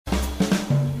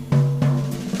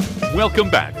Welcome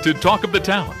back to Talk of the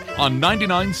Town on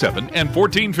 99.7 and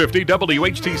 1450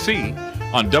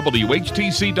 WHTC, on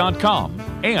WHTC.com,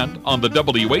 and on the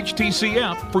WHTC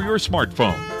app for your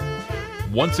smartphone.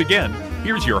 Once again,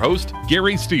 here's your host,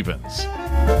 Gary Stevens.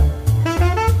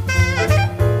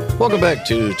 Welcome back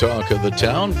to Talk of the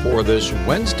Town for this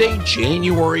Wednesday,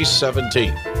 January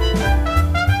 17th.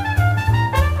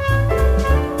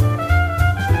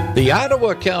 The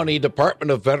Ottawa County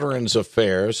Department of Veterans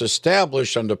Affairs,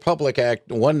 established under Public Act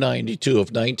 192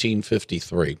 of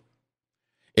 1953,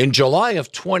 in July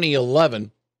of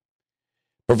 2011,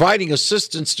 providing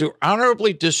assistance to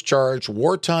honorably discharged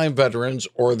wartime veterans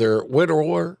or their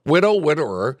widower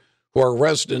who are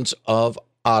residents of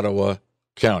Ottawa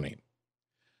County.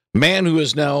 Man who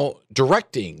is now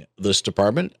directing this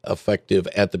department, effective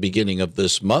at the beginning of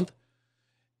this month,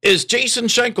 is Jason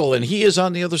Schenkel, and he is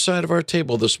on the other side of our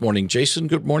table this morning. Jason,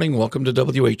 good morning. Welcome to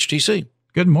WHTC.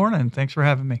 Good morning. Thanks for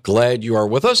having me. Glad you are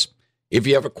with us. If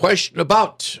you have a question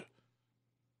about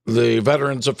the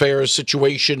Veterans Affairs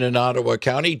situation in Ottawa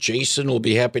County, Jason will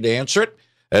be happy to answer it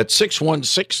at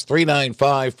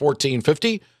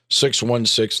 616-395-1450,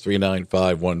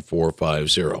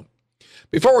 616-395-1450.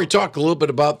 Before we talk a little bit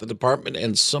about the department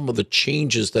and some of the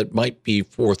changes that might be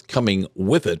forthcoming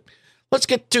with it, let's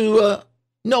get to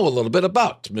know a little bit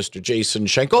about Mr. Jason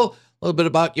Schenkel, a little bit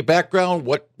about your background,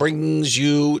 what brings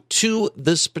you to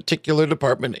this particular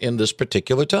department in this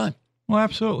particular time. Well,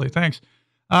 absolutely. Thanks.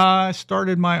 I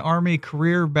started my Army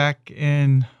career back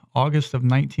in August of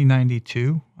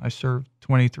 1992. I served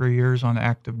 23 years on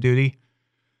active duty.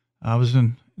 I was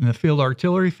in the field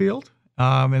artillery field,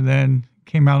 and then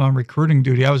came out on recruiting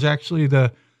duty. I was actually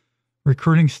the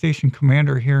recruiting station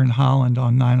commander here in Holland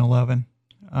on 9/11.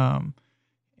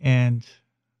 And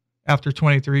after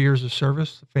 23 years of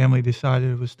service, the family decided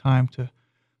it was time to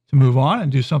move on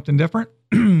and do something different.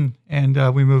 And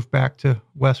we moved back to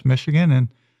West Michigan, and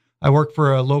I worked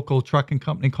for a local trucking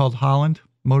company called Holland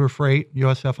Motor Freight,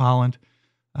 USF Holland,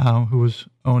 who was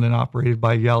owned and operated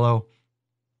by Yellow.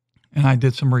 And I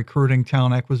did some recruiting,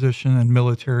 talent acquisition, and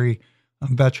military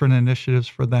veteran initiatives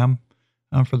for them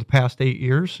for the past 8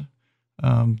 years.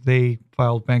 They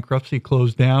filed bankruptcy,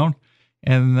 closed down,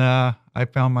 and I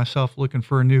found myself looking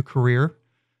for a new career.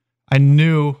 I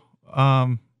knew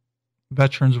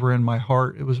veterans were in my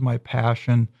heart. It was my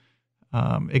passion.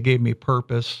 It gave me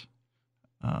purpose.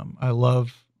 I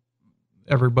love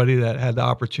everybody that had the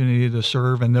opportunity to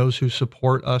serve and those who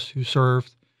support us who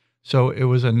served. So it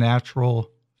was a natural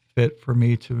fit for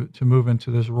me to move into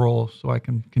this role so I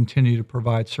can continue to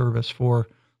provide service for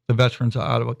the veterans of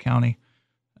Ottawa County.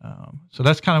 So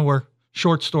that's kind of where,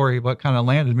 short story, but kind of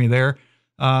landed me there.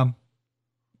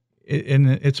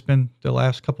 It's been, the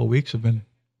last couple of weeks have been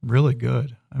really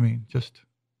good. I mean, just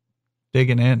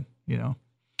digging in, you know.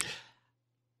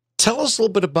 Tell us a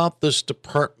little bit about this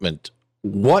department.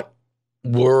 What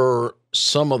were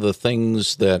some of the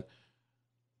things that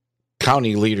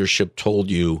county leadership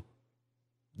told you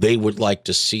they would like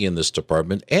to see in this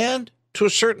department, and to a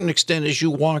certain extent as you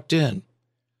walked in,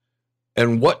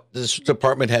 and what this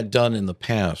department had done in the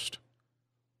past?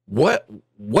 What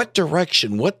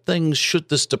direction, what things should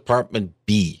this department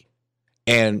be,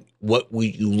 and what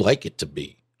would you like it to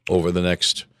be over the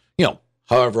next,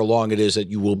 however long it is that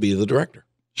you will be the director?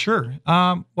 Sure.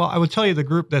 Well, I would tell you the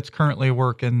group that's currently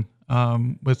working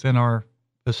within our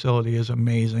facility is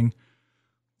amazing.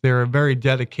 They're a very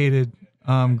dedicated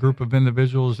group of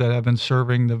individuals that have been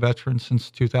serving the veterans since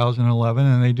 2011,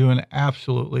 and they do an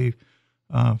absolutely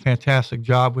fantastic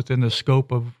job within the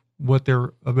scope of what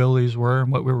their abilities were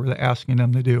and what we were asking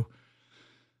them to do.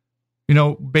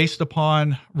 Based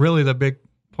upon, really the big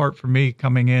part for me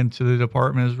coming into the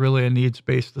department is really a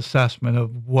needs-based assessment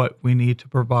of what we need to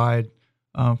provide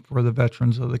for the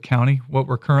veterans of the county, what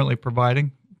we're currently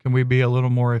providing. Can we be a little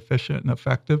more efficient and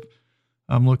effective?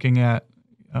 I'm looking at,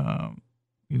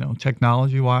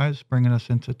 technology-wise, bringing us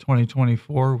into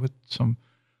 2024 with some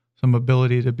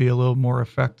ability to be a little more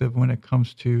effective when it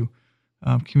comes to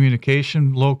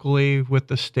communication locally with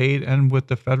the state and with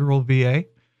the federal VA.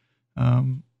 A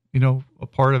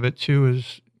part of it too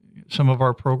is some of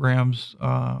our programs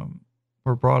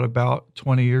were brought about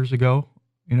 20 years ago.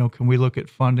 Can we look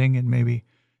at funding and maybe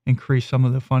increase some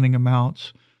of the funding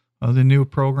amounts of the new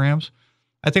programs?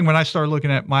 I think when I started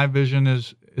looking at my vision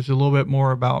is a little bit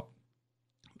more about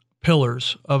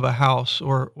pillars of a house,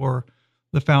 or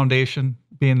the foundation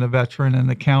being the veteran and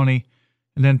the county,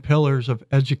 and then pillars of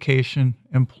education,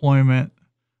 employment,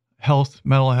 health,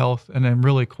 mental health, and then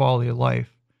really quality of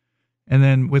life. And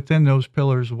then within those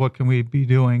pillars, what can we be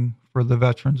doing for the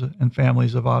veterans and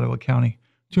families of Ottawa County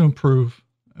to improve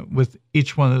with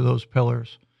each one of those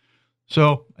pillars?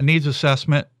 So a needs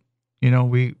assessment,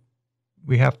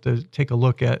 we have to take a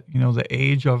look at, the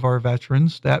age of our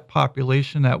veterans, that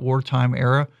population, that wartime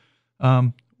era.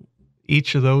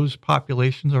 Each of those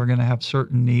populations are going to have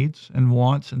certain needs and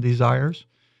wants and desires.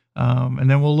 And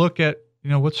then we'll look at,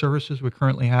 what services we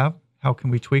currently have. How can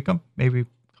we tweak them? Maybe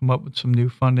come up with some new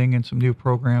funding and some new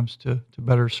programs to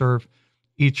better serve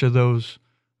each of those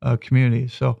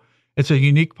communities. So it's a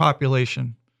unique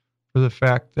population for the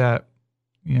fact that,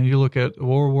 you look at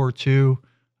World War II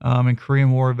and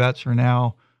Korean War vets are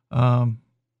now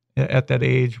at that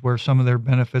age where some of their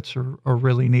benefits are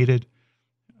really needed.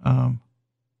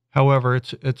 However,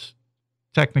 it's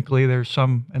technically there's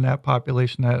some in that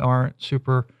population that aren't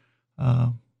super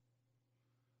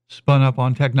spun up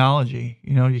on technology.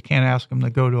 You can't ask them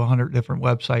to go to 100 different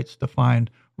websites to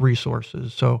find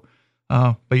resources. So,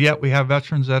 but yet we have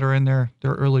veterans that are in their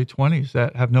early 20s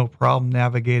that have no problem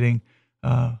navigating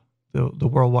the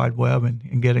World Wide Web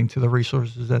and getting to the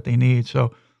resources that they need.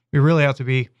 So we really have to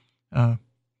be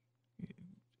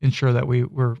ensure that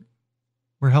we're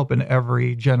helping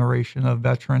every generation of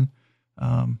veteran,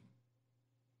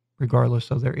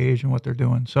 regardless of their age and what they're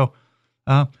doing. So,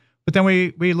 but then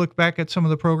we look back at some of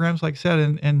the programs, like I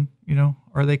said, and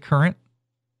are they current?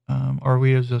 Are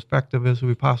we as effective as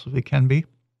we possibly can be?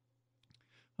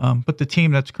 But the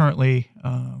team that's currently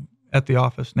at the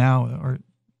office now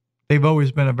they've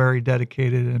always been a very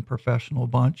dedicated and professional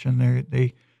bunch, and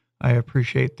I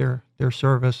appreciate their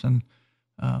service and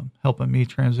helping me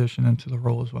transition into the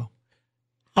role as well.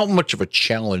 How much of a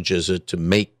challenge is it to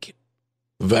make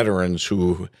veterans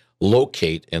who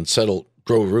locate and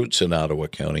grow roots in Ottawa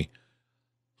County?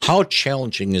 How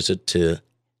challenging is it to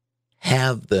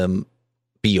have them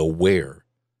be aware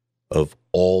of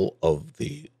all of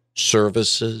the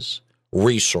services,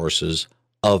 resources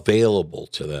available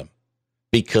to them?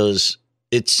 Because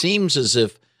it seems as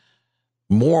if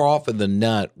more often than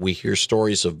not, we hear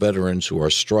stories of veterans who are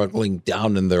struggling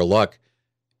down in their luck.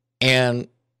 And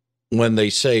when they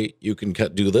say, you can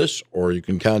do this or you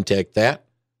can contact that,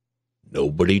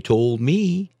 nobody told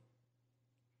me.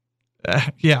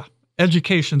 Yeah,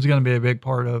 education is going to be a big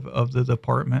part of the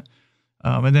department.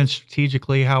 And then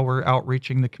strategically, how we're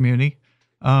outreaching the community.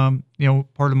 Part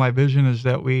of my vision is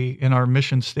that in our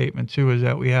mission statement too, is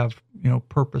that we have,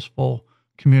 purposeful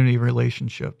community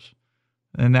relationships.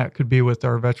 And that could be with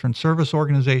our veteran service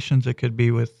organizations. It could be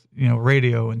with,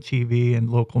 radio and TV and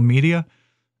local media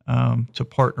to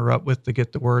partner up with to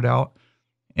get the word out.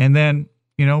 And then,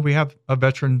 we have a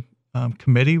veteran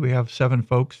committee. We have 7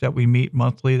 folks that we meet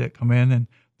monthly that come in, and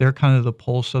they're kind of the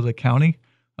pulse of the county.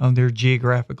 They're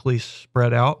geographically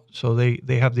spread out, so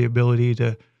they have the ability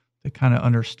to kind of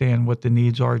understand what the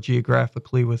needs are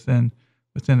geographically within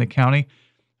the county.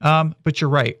 But you're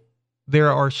right.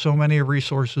 There are so many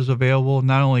resources available,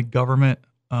 not only government,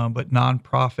 but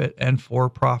nonprofit and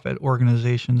for-profit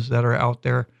organizations that are out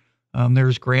there.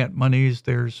 There's grant monies.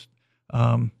 There's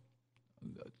a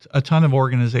ton of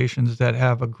organizations that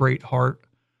have a great heart.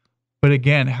 But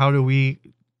again, how do we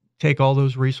take all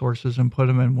those resources and put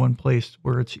them in one place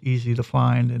where it's easy to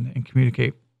find and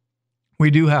communicate?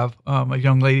 We do have a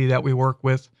young lady that we work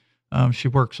with. She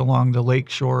works along the lake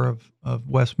shore of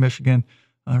West Michigan.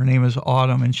 Her name is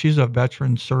Autumn, and she's a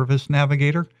veteran service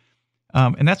navigator.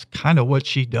 And that's kind of what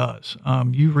she does.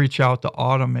 You reach out to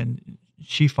Autumn, and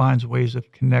she finds ways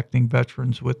of connecting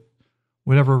veterans with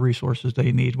whatever resources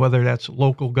they need, whether that's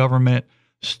local government,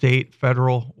 state,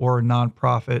 federal, or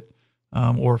nonprofit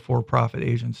or for-profit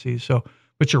agencies. So,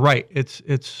 but you're right.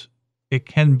 It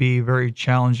can be very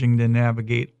challenging to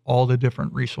navigate all the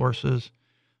different resources.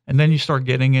 And then you start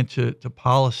getting into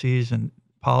policies, and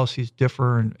policies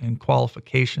differ in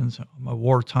qualifications. I'm a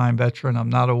wartime veteran. I'm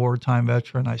not a wartime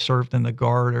veteran. I served in the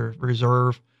Guard or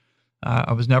Reserve.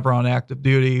 I was never on active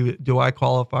duty. Do I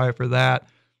qualify for that?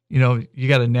 You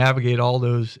got to navigate all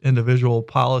those individual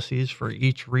policies for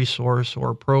each resource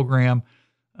or program.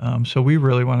 So we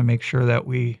really want to make sure that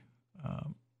we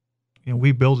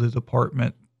build a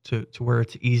department to where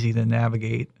it's easy to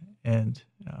navigate and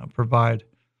provide,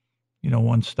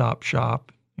 one-stop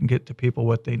shop and get to people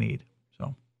what they need.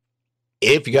 So,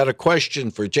 if you got a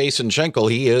question for Jason Schenkel,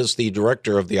 he is the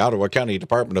director of the Ottawa County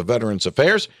Department of Veterans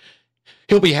Affairs.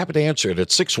 He'll be happy to answer it at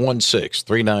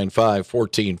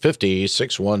 616-395-1450,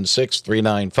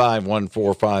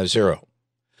 616-395-1450.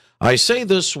 I say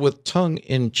this with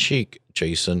tongue-in-cheek,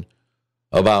 Jason,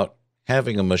 about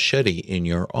having a machete in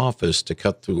your office to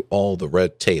cut through all the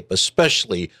red tape,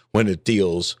 especially when it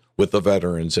deals with the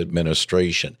Veterans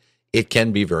Administration. It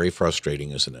can be very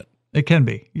frustrating, isn't it? It can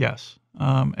be, yes.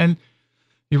 And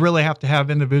you really have to have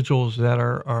individuals that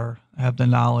have the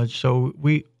knowledge. So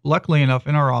luckily enough,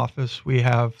 in our office, we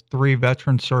have 3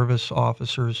 veteran service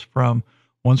officers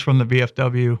one's from the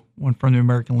VFW, one from the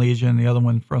American Legion, the other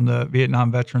one from the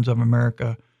Vietnam Veterans of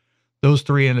America. Those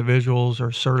 3 individuals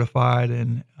are certified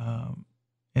in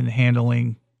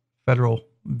handling federal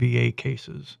VA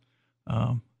cases.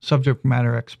 Subject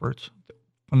matter experts,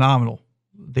 phenomenal.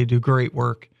 They do great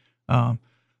work.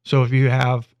 So if you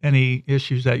have any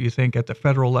issues that you think at the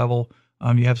federal level,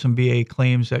 you have some VA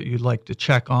claims that you'd like to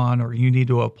check on, or you need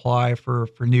to apply for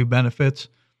new benefits,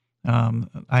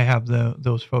 I have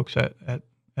those folks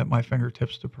at my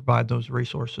fingertips to provide those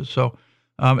resources. So,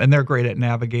 and they're great at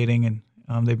navigating,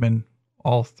 and they've been,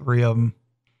 all 3 of them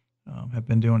have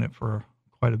been doing it for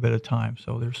quite a bit of time.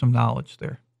 So there's some knowledge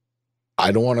there.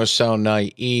 I don't want to sound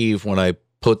naive when I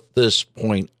put this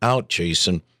point out,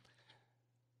 Jason,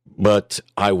 but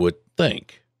I would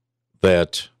think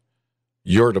that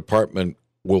your department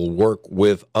will work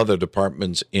with other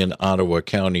departments in Ottawa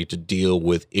County to deal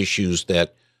with issues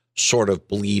that sort of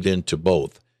bleed into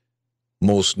both.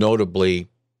 Most notably,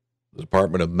 the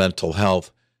Department of Mental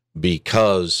Health,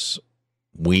 because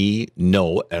we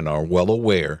know and are well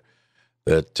aware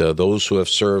that those who have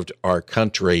served our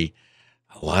country,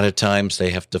 a lot of times they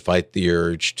have to fight the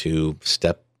urge to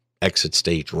exit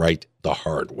stage right the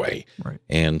hard way. Right.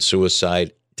 And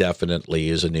suicide definitely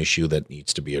is an issue that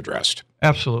needs to be addressed.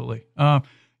 Absolutely.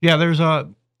 There's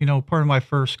part of my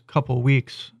first couple of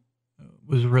weeks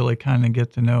was really kind of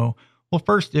get to know. Well,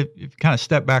 first, if you kind of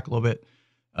step back a little bit,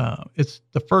 it's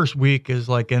the first week is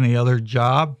like any other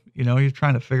job. You're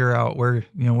trying to figure out where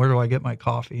do I get my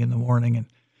coffee in the morning, and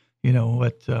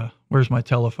where's my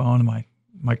telephone and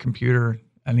my computer.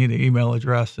 I need an email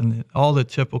address and all the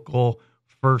typical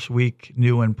first week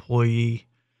new employee.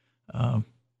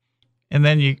 And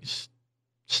then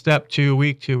step 2,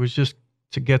 week 2 was just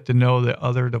to get to know the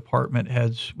other department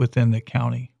heads within the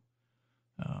county.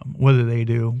 What do they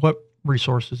do? What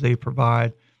resources they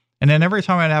provide? And then every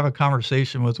time I'd have a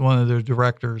conversation with one of their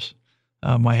directors,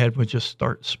 my head would just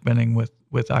start spinning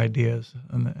with ideas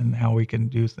and how we can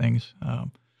do things.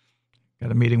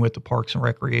 Got a meeting with the Parks and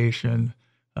Recreation,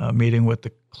 meeting with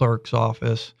the clerk's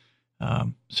office.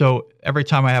 So every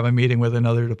time I have a meeting with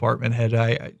another department head,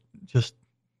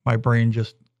 my brain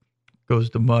just goes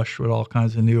to mush with all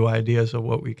kinds of new ideas of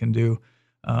what we can do.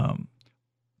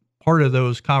 Part of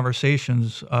those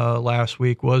conversations last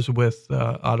week was with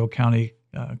Ottawa County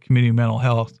Community Mental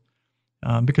Health,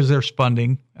 because there's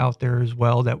funding out there as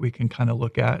well that we can kind of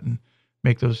look at and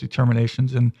make those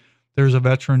determinations. And there's a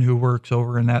veteran who works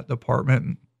over in that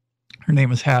department. Her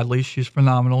name is Hadley. She's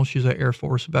phenomenal. She's an Air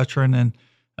Force veteran,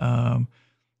 and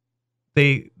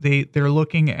they're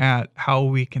looking at how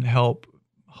we can help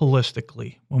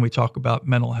holistically when we talk about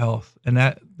mental health. And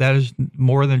that is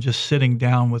more than just sitting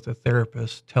down with a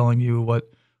therapist telling you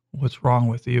what's wrong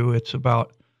with you. It's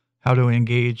about how to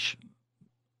engage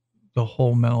the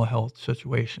whole mental health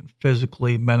situation,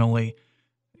 physically, mentally,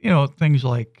 things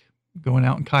like going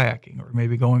out and kayaking, or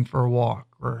maybe going for a walk,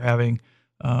 or having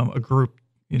a group,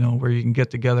 where you can get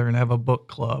together and have a book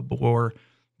club. Or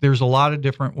there's a lot of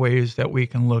different ways that we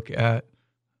can look at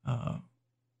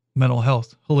mental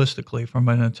health holistically from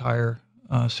an entire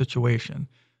situation.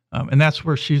 And that's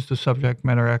where she's the subject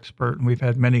matter expert. And we've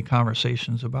had many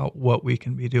conversations about what we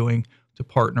can be doing to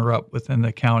partner up within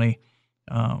the county.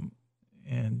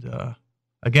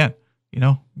 Again,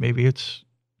 maybe it's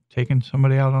taking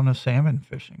somebody out on a salmon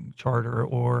fishing charter,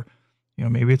 or,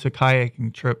 maybe it's a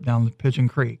kayaking trip down the Pigeon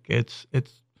Creek. It's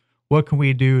what can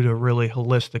we do to really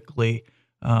holistically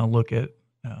look at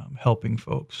helping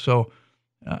folks. So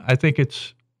I think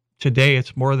today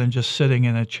it's more than just sitting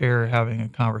in a chair having a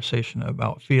conversation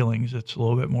about feelings. It's a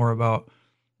little bit more about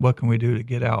what can we do to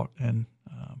get out and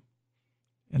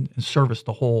service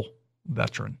the whole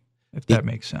veteran, if that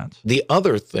makes sense. The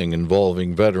other thing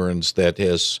involving veterans that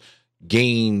has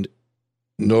gained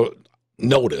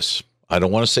notice, I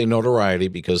don't want to say notoriety,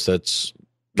 because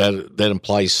that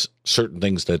implies certain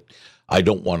things that I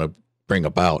don't want to bring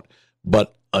about,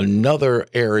 but another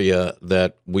area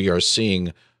that we are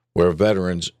seeing where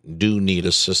veterans do need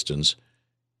assistance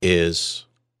is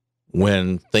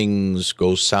when things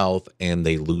go south and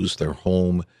they lose their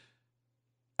home.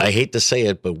 I hate to say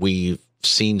it, but we've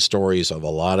seen stories of a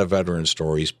lot of veteran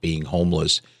stories being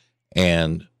homeless,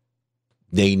 and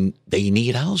they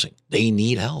need housing. They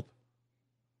need help.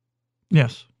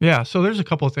 Yes. Yeah. So there's a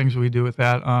couple of things we do with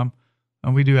that.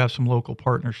 And we do have some local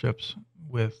partnerships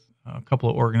with a couple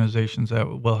of organizations that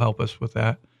will help us with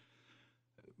that.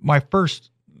 My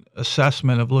first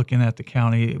assessment of looking at the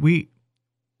county, we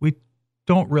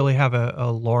don't really have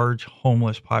a large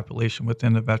homeless population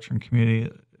within the veteran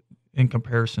community. in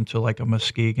comparison to like a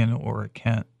Muskegon or a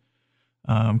Kent.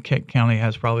 Kent County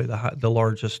has probably the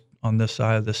largest on this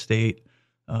side of the state.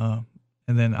 And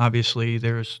then obviously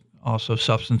there's also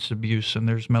substance abuse and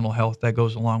there's mental health that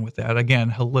goes along with that.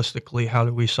 Again, holistically, how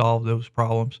do we solve those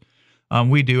problems?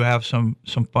 We do have some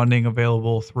funding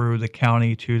available through the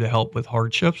county to help with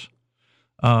hardships.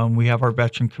 We have our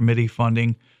veteran committee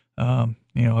funding.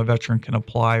 A veteran can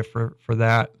apply for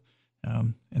that,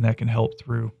 and that can help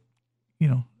through,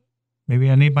 maybe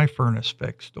I need my furnace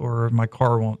fixed or my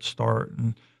car won't start.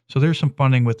 And so there's some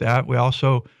funding with that. We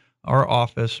also, our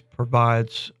office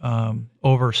provides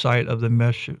oversight of the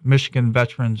Michigan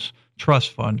Veterans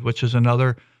Trust Fund, which is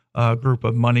another group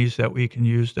of monies that we can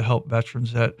use to help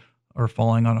veterans that are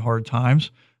falling on hard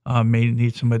times, may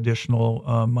need some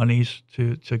additional monies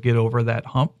to get over that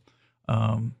hump.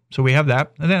 So we have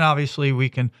that. And then obviously we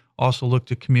can also look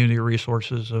to community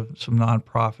resources of some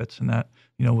nonprofits and that,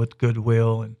 with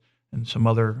Goodwill and some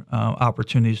other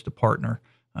opportunities to partner.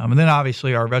 And then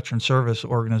obviously our veteran service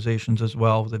organizations as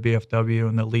well, the VFW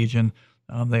and the Legion,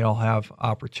 they all have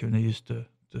opportunities to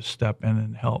step in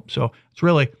and help. So it's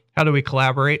really, how do we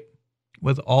collaborate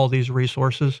with all these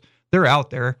resources? They're out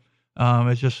there.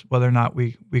 It's just whether or not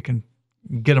we can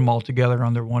get them all together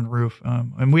under one roof.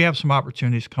 And we have some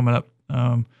opportunities coming up.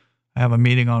 I have a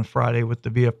meeting on Friday with the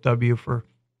VFW for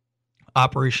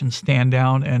Operation Stand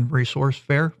Down and Resource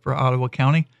Fair for Ottawa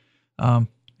County.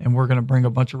 And we're going to bring a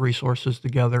bunch of resources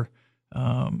together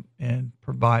and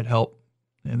provide help.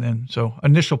 And then, so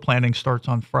initial planning starts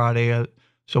on Friday.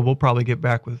 So we'll probably get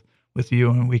back with you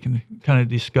and we can kind of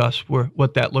discuss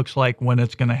what that looks like, when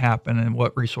it's going to happen, and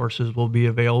what resources will be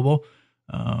available.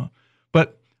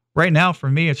 But right now, for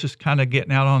me, it's just kind of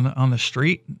getting out on the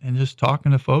street and just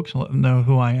talking to folks and letting them know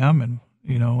who I am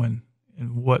and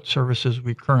what services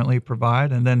we currently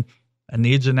provide, and then a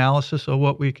needs analysis of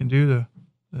what we can do to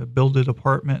build a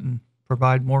department and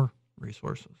provide more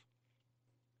resources.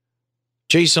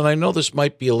 Jason, I know this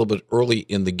might be a little bit early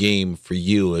in the game for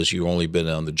you as you've only been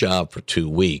on the job for 2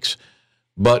 weeks,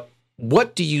 but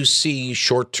what do you see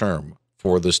short term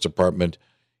for this department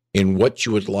in what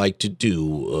you would like to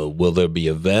do? Will there be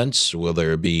events? Will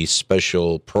there be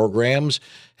special programs?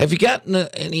 Have you gotten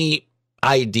any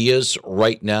ideas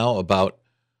right now about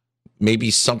maybe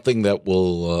something that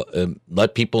will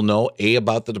let people know, A,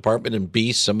 about the department, and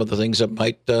B, some of the things that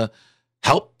might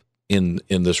help in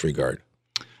this regard?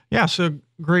 Yeah, so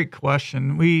great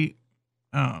question. We,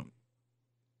 a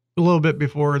little bit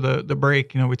before the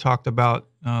break, we talked about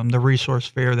the resource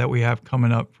fair that we have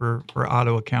coming up for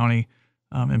Ottawa County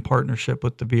in partnership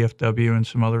with the VFW and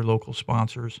some other local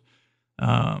sponsors.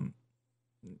 I'm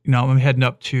heading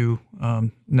up to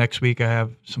next week. I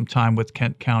have some time with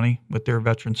Kent County with their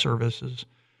veteran services.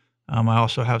 I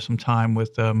also have some time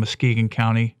with Muskegon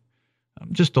County,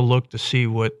 just to look to see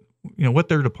what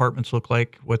their departments look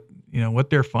like, what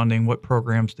they're funding, what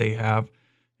programs they have.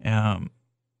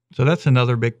 So that's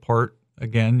another big part.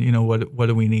 Again, what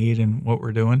do we need and what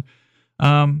we're doing.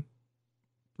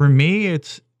 For me,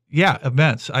 it's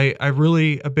events. I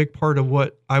really, a big part of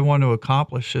what I want to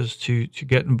accomplish is to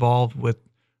get involved with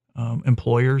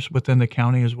employers within the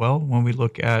county as well. When we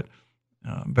look at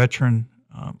veteran,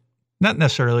 not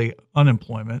necessarily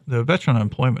unemployment, the veteran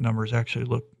unemployment numbers actually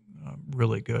look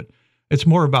really good. It's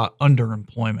more about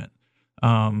underemployment.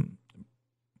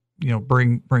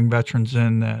 Bring veterans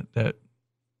in that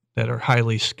are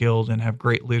highly skilled and have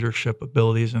great leadership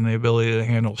abilities and the ability to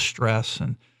handle stress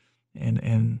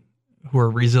and who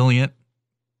are resilient,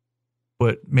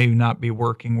 but maybe not be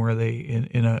working where they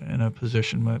in a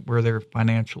position where they're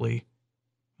financially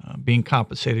being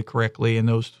compensated correctly and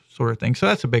those sort of things. So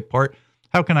that's a big part.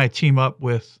 How can I team up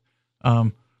with,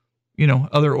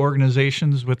 other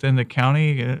organizations within the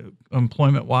county,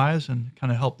 employment wise, and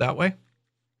kind of help that way?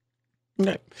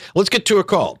 Okay. Let's get to a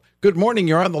call. Good morning.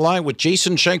 You're on the line with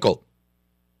Jason Schenkel.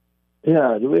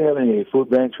 Yeah. Do we have any food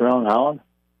banks around Holland?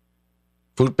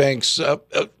 Food banks,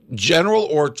 general,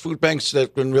 or food banks that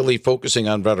have been really focusing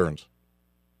on veterans?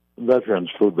 Veterans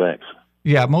food banks.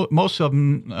 Yeah, most of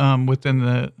them within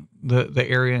the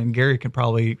area, and Gary can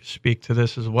probably speak to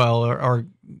this as well, are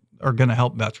going to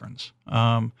help veterans.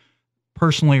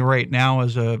 Personally, right now,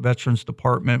 as a veterans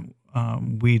department,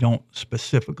 we don't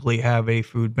specifically have a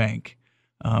food bank,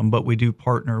 but we do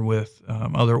partner with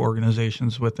other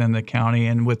organizations within the county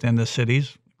and within the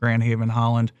cities, Grand Haven,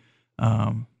 Holland.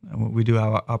 We do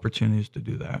have opportunities to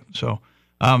do that. So,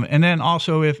 and then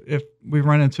also if we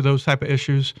run into those type of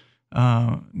issues,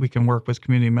 we can work with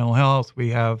community mental health. We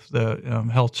have the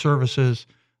health services.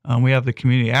 We have the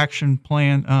community action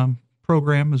plan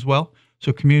program as well.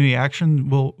 So community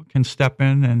action can step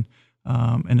in and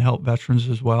and help veterans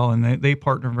as well. And they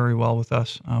partner very well with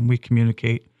us. We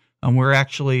communicate. We're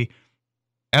actually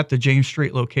at the James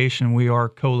Street location. We are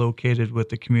co-located with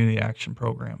the Community Action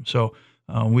Program. So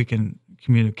we can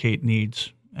communicate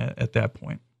needs at that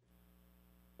point.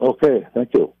 Okay,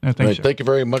 thank you. Thank you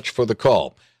very much for the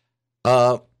call.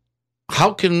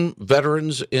 How can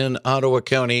veterans in Ottawa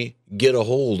County get a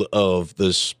hold of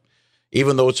this,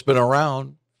 even though it's been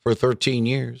around for 13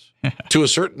 years, to a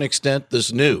certain extent,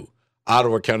 this new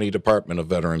Ottawa County Department of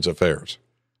Veterans Affairs?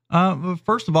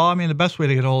 First of all, the best way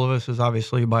to get a hold of us is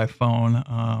obviously by phone,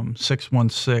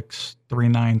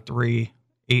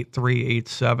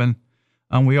 616-393-8387.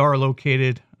 We are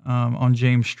located on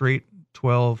James Street,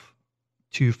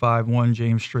 12251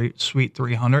 James Street, Suite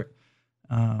 300,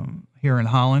 here in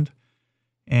Holland.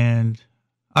 And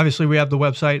obviously we have the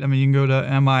website. You can go to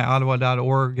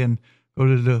miottawa.org and go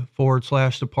to the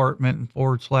 /department and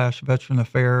 /veteran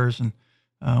affairs. And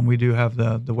we do have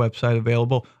the website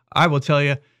available. I will tell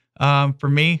you, for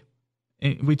me,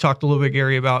 we talked a little bit,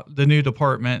 Gary, about the new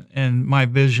department and my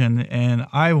vision. And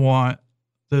I want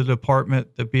the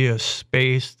department to be a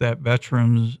space that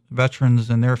veterans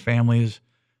and their families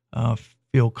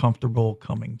feel comfortable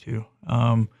coming to.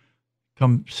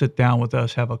 Come sit down with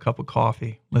us, have a cup of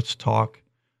coffee, let's talk.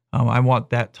 I want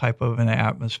that type of an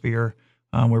atmosphere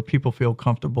where people feel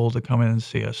comfortable to come in and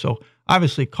see us. So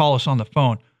obviously call us on the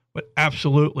phone, but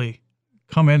absolutely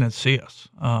come in and see us.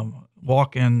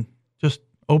 Walk in, just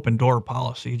open door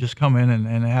policy. Just come in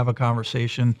and have a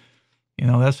conversation.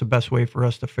 That's the best way for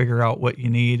us to figure out what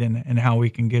you need and how we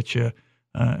can get you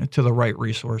to the right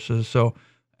resources. So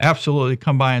absolutely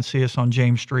come by and see us on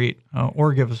James Street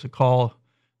or give us a call.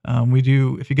 We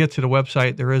do, if you get to the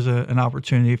website, there is an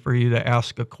opportunity for you to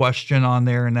ask a question on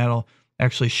there, and that'll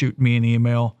actually shoot me an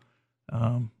email.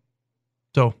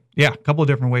 So yeah, a couple of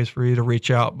different ways for you to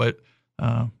reach out, but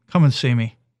come and see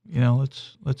me.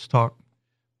 Let's talk.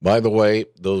 By the way,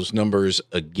 those numbers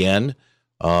again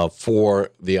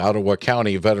for the Ottawa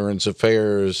County Veterans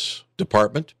Affairs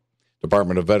Department of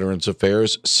Veterans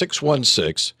Affairs,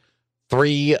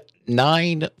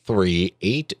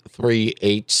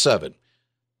 616-393-8387.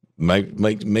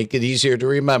 Make it easier to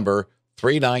remember,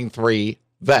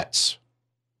 393-VETS,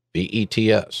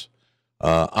 VETS.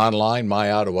 Online,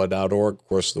 myottawa.org. Of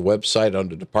course, the website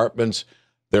under departments,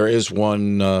 there is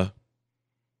one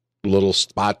little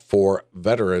spot for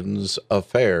Veterans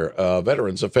Affairs,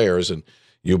 and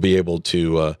you'll be able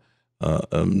to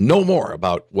know more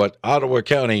about what Ottawa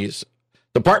County's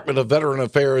Department of Veteran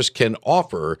Affairs can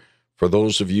offer for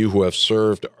those of you who have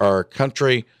served our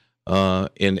country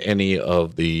in any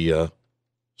of the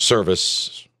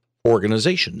service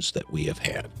organizations that we have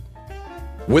had.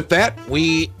 With that,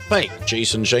 we thank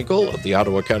Jason Schenkel of the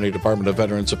Ottawa County Department of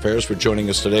Veterans Affairs for joining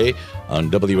us today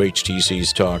on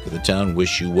WHTC's Talk of the Town.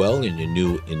 Wish you well in your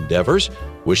new endeavors.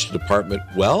 Wish the department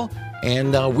well.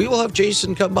 And we will have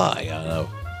Jason come by on a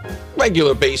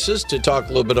regular basis to talk a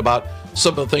little bit about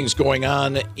some of the things going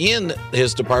on in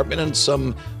his department and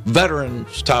some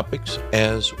veterans topics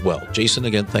as well. Jason,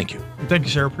 again, thank you. Thank you,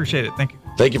 sir. Appreciate it. Thank you.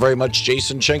 Thank you very much,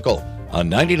 Jason Schenkel on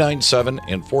 99.7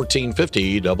 and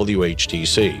 1450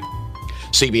 WHTC.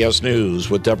 CBS News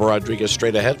with Deborah Rodriguez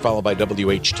straight ahead, followed by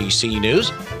WHTC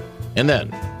News. And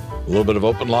then a little bit of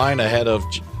open line ahead of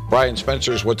Brian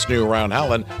Spencer's What's New Around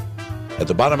Howland. At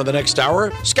the bottom of the next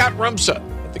hour, Scott Rumsa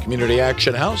at the Community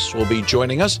Action House will be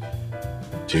joining us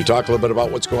to talk a little bit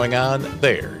about what's going on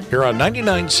there, here on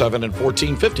 99.7 and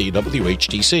 1450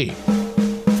 WHTC.